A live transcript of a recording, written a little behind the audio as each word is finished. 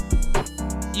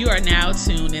You are now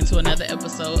tuned into another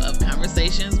episode of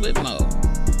Conversations with Mo.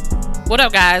 What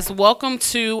up, guys? Welcome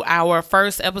to our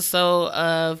first episode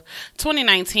of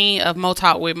 2019 of Mo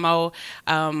Talk with Mo.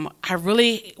 I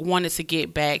really wanted to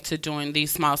get back to doing these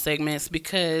small segments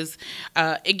because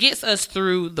it gets us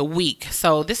through the week.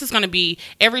 So this is going to be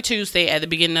every Tuesday at the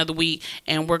beginning of the week,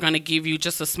 and we're going to give you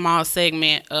just a small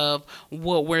segment of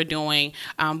what we're doing.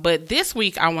 But this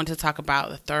week, I want to talk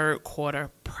about the third quarter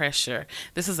pressure.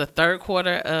 This is the third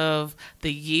quarter of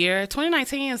the year.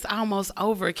 2019 is almost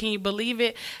over. Can you believe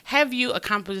it? Have you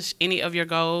accomplished any of your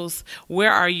goals?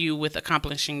 Where are you with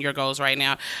accomplishing your goals right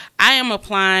now? I am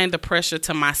applying the pressure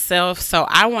to myself, so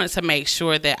I wanted to make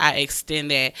sure that I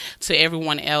extend that to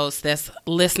everyone else that's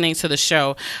listening to the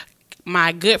show.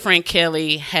 My good friend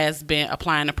Kelly has been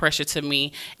applying the pressure to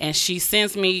me, and she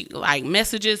sends me like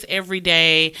messages every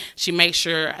day. She makes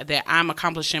sure that I'm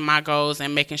accomplishing my goals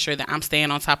and making sure that I'm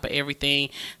staying on top of everything,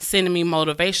 sending me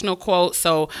motivational quotes.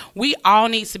 So we all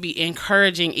need to be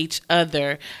encouraging each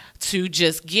other to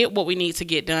just get what we need to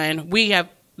get done. We have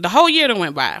the whole year that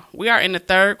went by. We are in the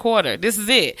third quarter. This is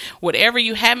it. Whatever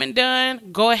you haven't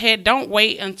done, go ahead. Don't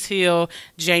wait until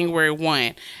January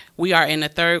 1. We are in the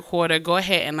third quarter. Go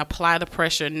ahead and apply the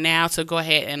pressure now to go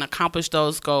ahead and accomplish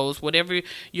those goals. Whatever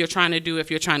you're trying to do, if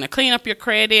you're trying to clean up your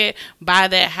credit, buy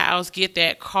that house, get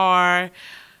that car.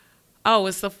 Oh,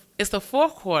 it's the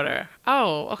fourth quarter.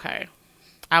 Oh, okay.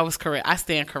 I was correct. I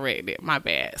stand corrected. My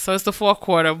bad. So it's the fourth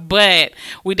quarter, but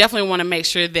we definitely want to make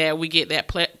sure that we get that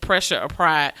pressure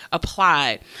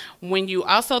applied. When you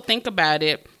also think about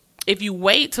it, if you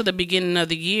wait till the beginning of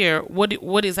the year,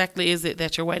 what exactly is it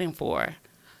that you're waiting for?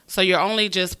 So you're only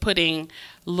just putting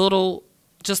little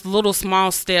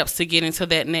small steps to get into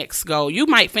that next goal. You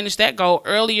might finish that goal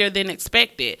earlier than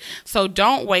expected. So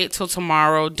don't wait till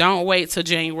tomorrow. Don't wait till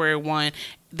January 1.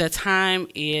 The time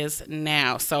is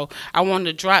now. So I wanted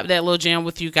to drop that little gem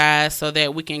with you guys so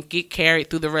that we can get carried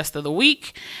through the rest of the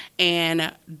week.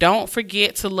 And don't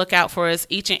forget to look out for us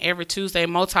each and every Tuesday,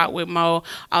 Mo Talk with Mo.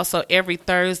 Also every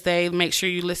Thursday, make sure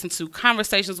you listen to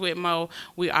Conversations with Mo.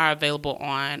 We are available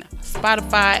on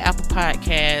Spotify, Apple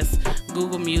Podcasts,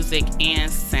 Google Music,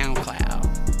 and SoundCloud.